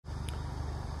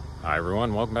Hi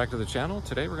everyone, welcome back to the channel.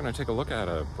 Today we're going to take a look at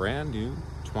a brand new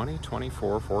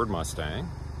 2024 Ford Mustang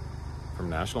from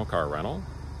National Car Rental.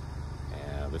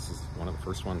 And this is one of the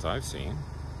first ones I've seen.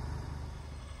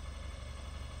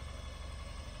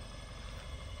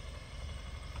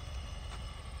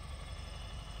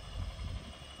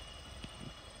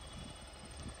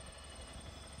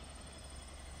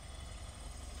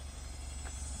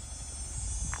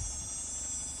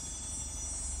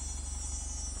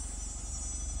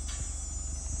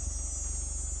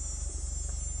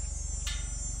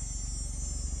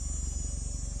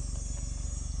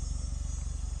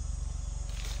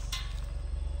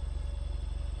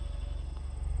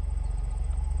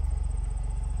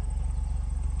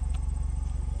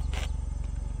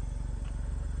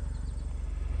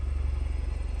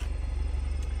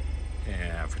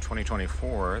 For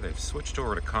 2024, they've switched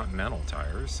over to Continental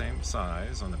tires, same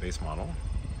size on the base model.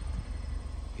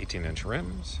 18-inch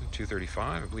rims,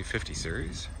 235, I believe 50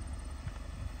 series.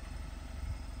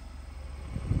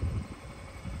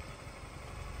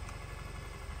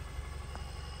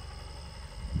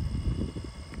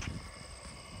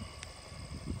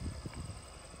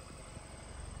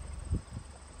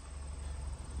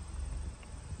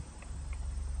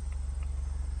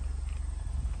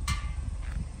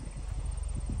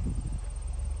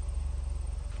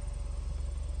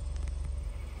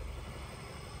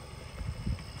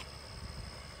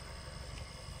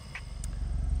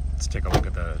 Let's take a look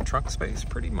at the trunk space.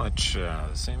 Pretty much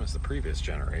the same as the previous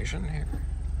generation here.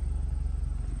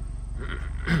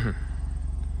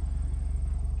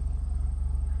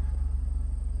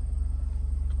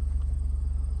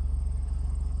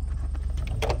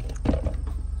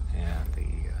 And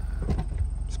the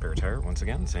spare tire, once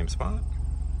again, same spot.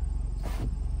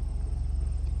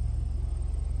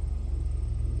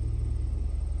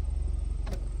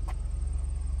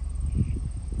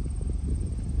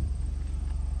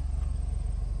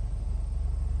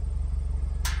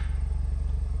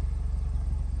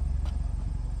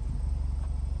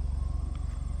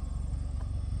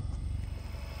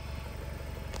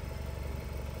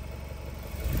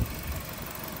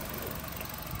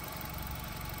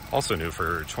 Also new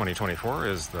for 2024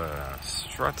 is the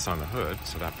struts on the hood,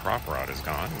 so that prop rod is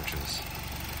gone, which is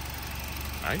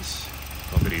nice.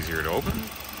 A little bit easier to open.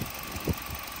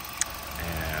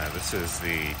 And this is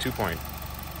the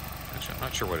actually I'm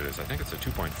not sure what it is. I think it's a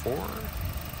 2.4.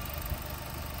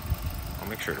 I'll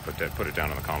make sure to put it down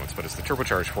in the comments, but it's the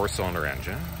turbocharged 4-cylinder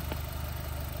engine.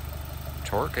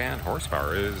 Torque and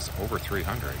horsepower is over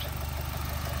 300.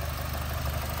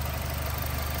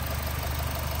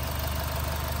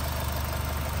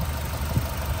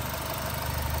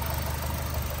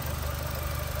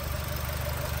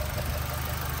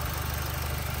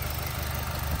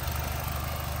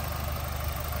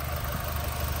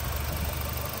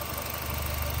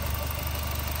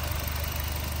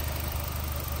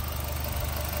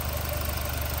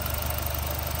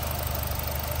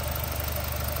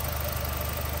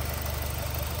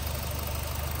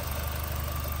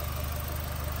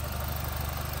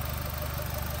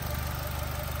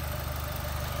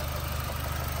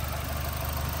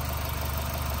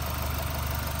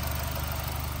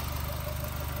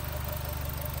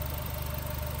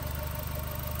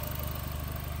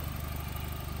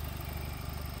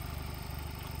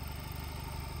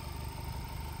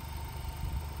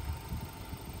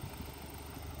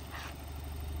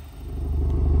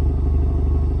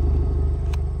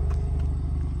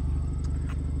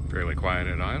 Fairly quiet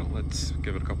at idle. Let's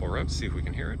give it a couple of revs, see if we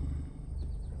can hear it.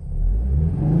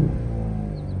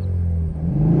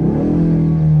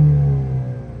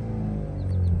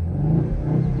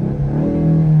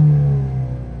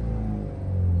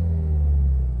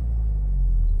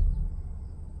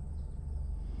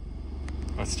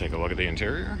 Let's take a look at the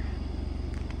interior.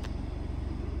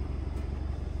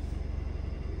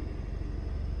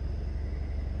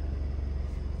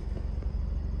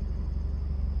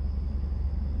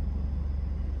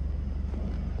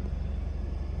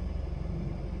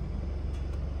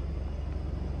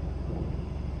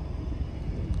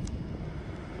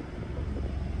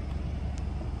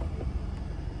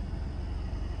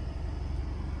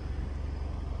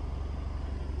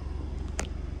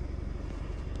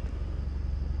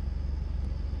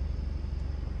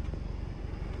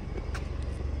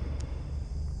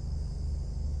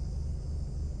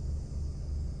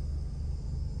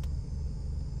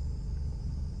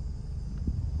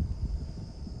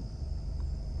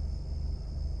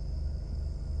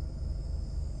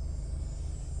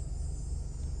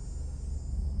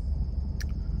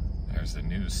 There's the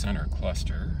new center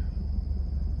cluster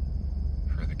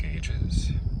for the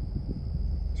gauges.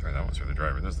 Sorry, that one's for the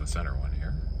driver. This is the center one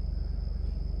here.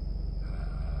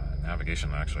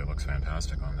 Navigation actually looks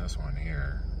fantastic on this one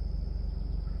here.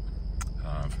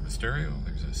 For the stereo,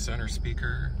 there's a center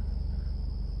speaker,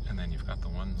 and then you've got the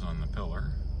ones on the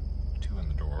pillar, 2 in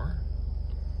the door.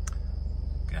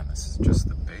 Again, this is just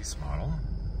the base model.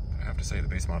 I have to say the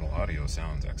base model audio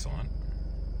sounds excellent.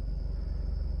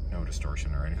 No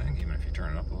distortion or anything, even if you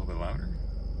turn it up a little bit louder.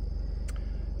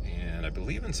 And I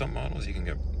believe in some models you can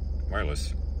get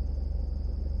wireless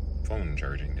phone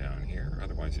charging down here.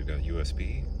 Otherwise you've got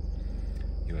USB,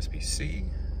 USB-C.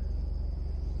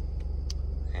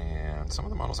 And some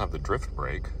of the models have the drift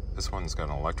brake. This one's got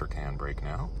an electric handbrake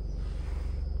now.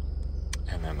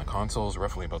 And then the console's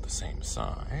roughly about the same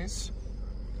size.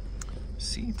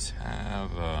 Seats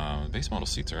have, base model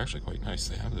seats are actually quite nice.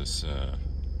 They have this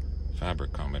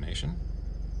fabric combination.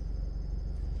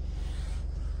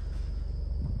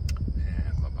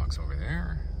 And glove box over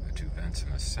there, the 2 vents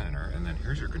in the center. And then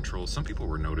here's your controls. Some people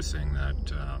were noticing that,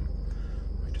 let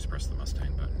me just press the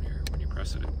Mustang button here. When you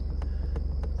press it,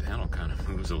 the panel kind of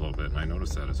moves a little bit, and I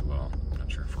noticed that as well. I'm not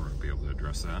sure if we're going to be able to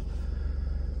address that.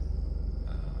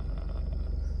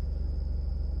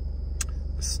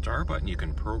 The star button you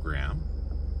can program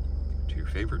to your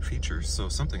favorite features. So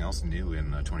something else new in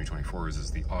 2024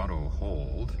 is the auto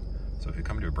hold. So if you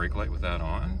come to a brake light with that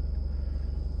on,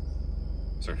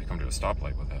 if you come to a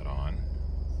stoplight with that on,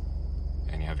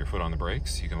 and you have your foot on the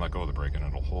brakes, you can let go of the brake and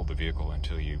it'll hold the vehicle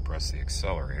until you press the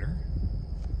accelerator.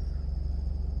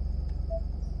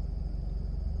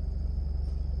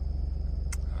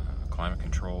 Climate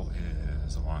control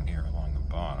is along here, along the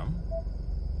bottom.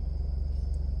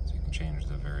 So you can change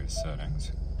the various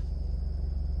settings.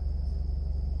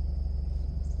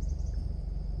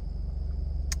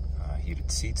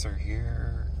 Heated seats are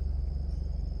here.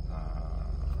 How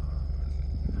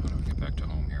do we get back to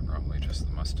home here? Probably just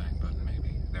the Mustang button,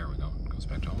 maybe. There we go. It goes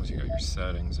back to home. So you got your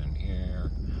settings in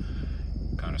here.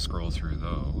 Kind of scroll through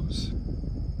those.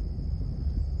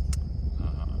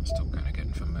 Still kind of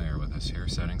getting familiar with this here.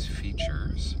 Settings,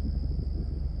 features.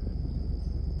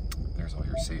 There's all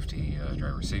your safety,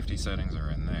 driver safety settings are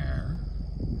in there.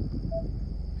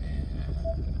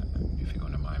 And if you go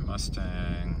into My Mustang,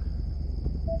 I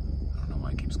don't know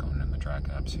why it keeps going in the track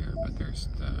apps here, but there's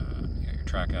your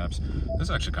track apps. This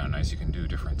is actually kind of nice. You can do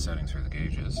different settings for the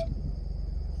gauges.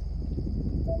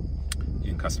 You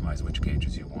can customize which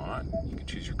gauges you want. You can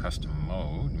choose your custom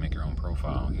mode, make your own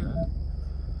profile here.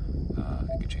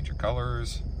 You can change your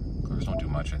colors. Colors don't do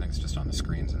much. I think it's just on the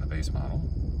screens in the base model.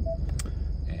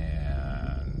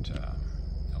 And,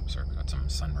 oh, sorry, we got some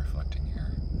sun reflecting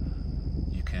here.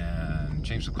 You can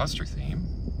change the cluster theme.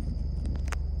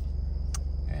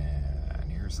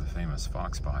 And here's the famous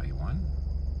Fox body one.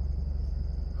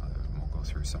 We'll go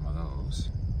through some of those.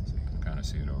 So you can kind of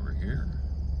see it over here.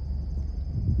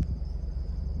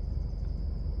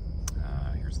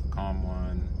 Here's the calm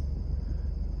one.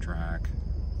 Track.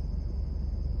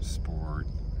 Sport,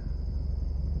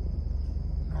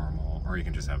 normal, or you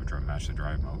can just have it match the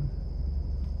drive mode.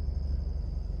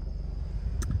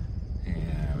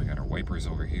 And we got our wipers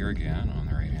over here again on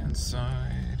the right hand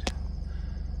side.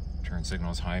 Turn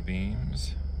signals, high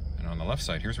beams. And on the left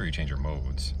side, here's where you change your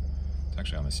modes. It's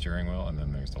actually on the steering wheel, and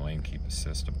then there's the lane keep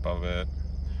assist above it.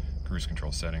 Cruise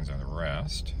control settings are the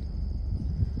rest.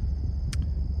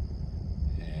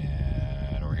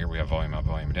 Here we have volume up,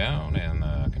 volume down, and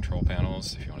the control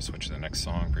panels. If you want to switch to the next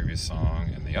song, previous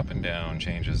song, and the up and down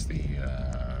changes the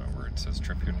where it says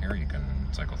trip in here. You can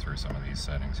cycle through some of these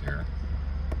settings here.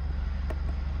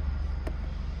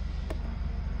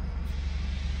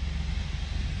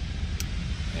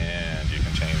 And you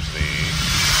can change the.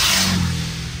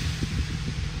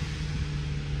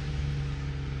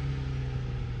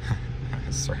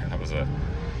 Sorry, that was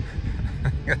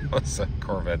a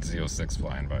Corvette Z06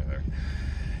 flying by there.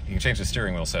 You can change the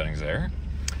steering wheel settings there.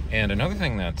 And another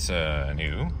thing that's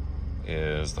new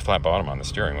is the flat bottom on the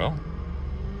steering wheel.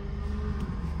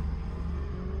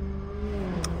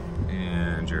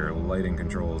 And your lighting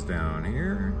controls down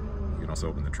here. You can also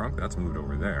open the trunk. That's moved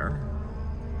over there.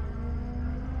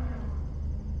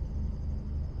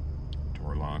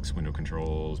 Door locks, window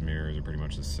controls, mirrors are pretty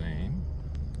much the same.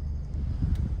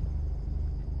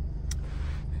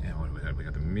 And what do we got? We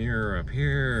got the mirror up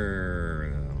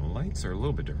here. The lights are a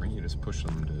little bit different. You just push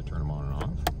them to turn them on and off.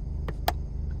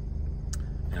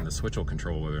 And the switch will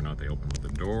control whether or not they open with the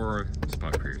door.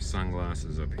 Spot for your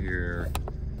sunglasses up here.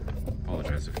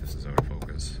 Apologize if this is out of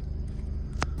focus.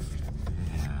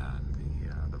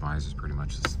 And the visor is pretty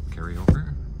much this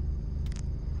carryover.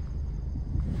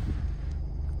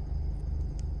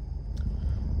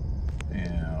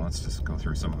 And let's just go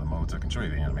through some of the modes. I can show you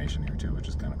the animation here too, which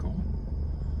is kind of cool.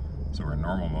 So we're in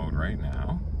normal mode right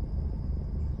now.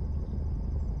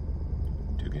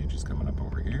 gauge is coming up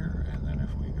over here, and then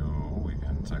if we go, we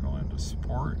can cycle into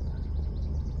sport.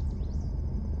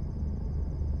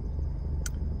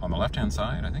 On the left-hand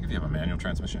side, I think if you have a manual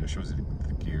transmission, it shows you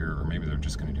the gear, or maybe they're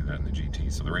just going to do that in the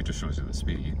GT. So the right just shows you the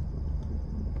speed.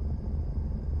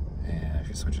 And if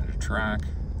you switch into track,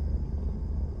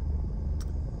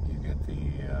 you get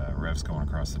the revs going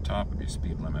across the top of your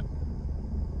speed limit,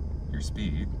 your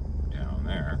speed down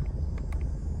there.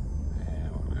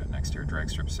 And what do we got next here? Drag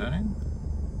strip setting.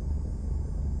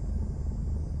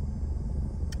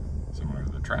 Similar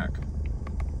to the track.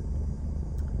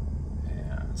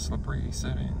 Slippery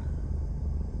setting.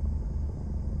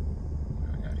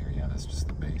 What do we got here? Yeah, that's just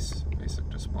the basic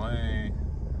display.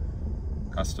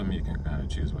 Custom, you can kind of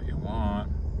choose what you want.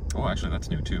 Oh, actually, that's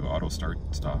new too. Auto start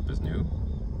stop is new.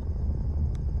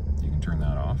 You can turn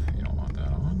that off if you don't want that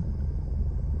on.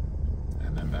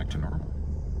 And then back to normal.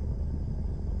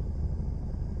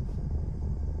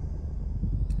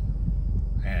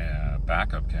 Yeah,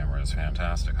 backup camera is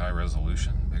fantastic. High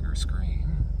resolution, bigger screen.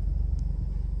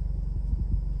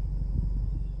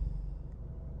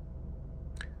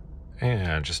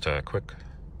 And just a quick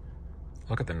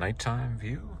look at the nighttime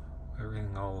view.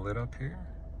 Everything all lit up here.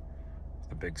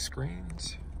 The big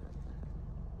screens.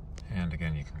 And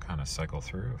again, you can kind of cycle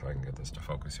through. If I can get this to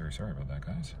focus here. Sorry about that,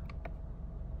 guys.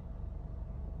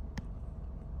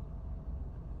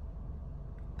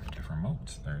 Different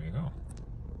modes. There you go.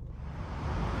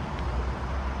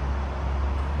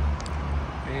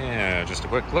 Yeah, just a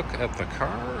quick look at the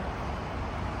car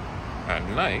at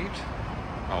night,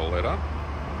 all lit up.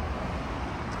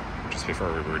 Just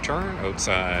before we return,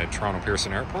 outside Toronto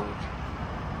Pearson Airport.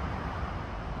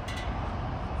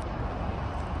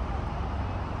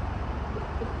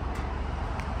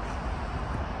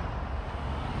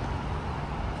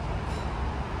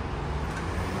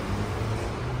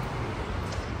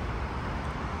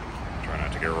 Try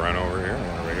not to get run over here.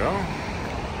 There we go.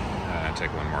 And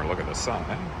take one more look at the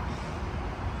side.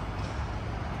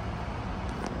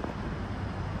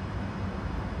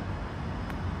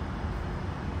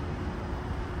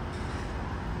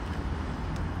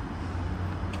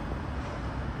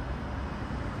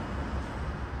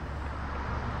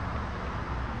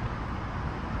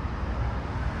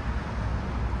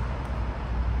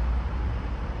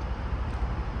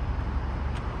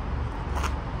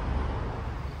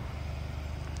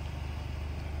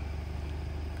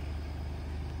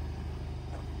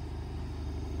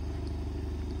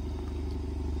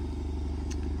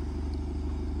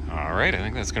 Alright, I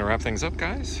think that's going to wrap things up,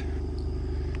 guys.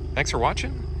 Thanks for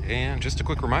watching, and just a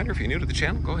quick reminder, if you're new to the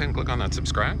channel, go ahead and click on that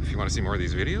subscribe if you want to see more of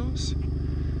these videos.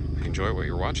 If you enjoy what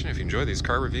you're watching, if you enjoy these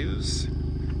car reviews,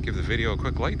 give the video a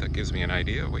quick like. That gives me an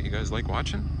idea of what you guys like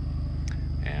watching.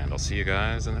 And I'll see you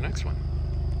guys in the next one.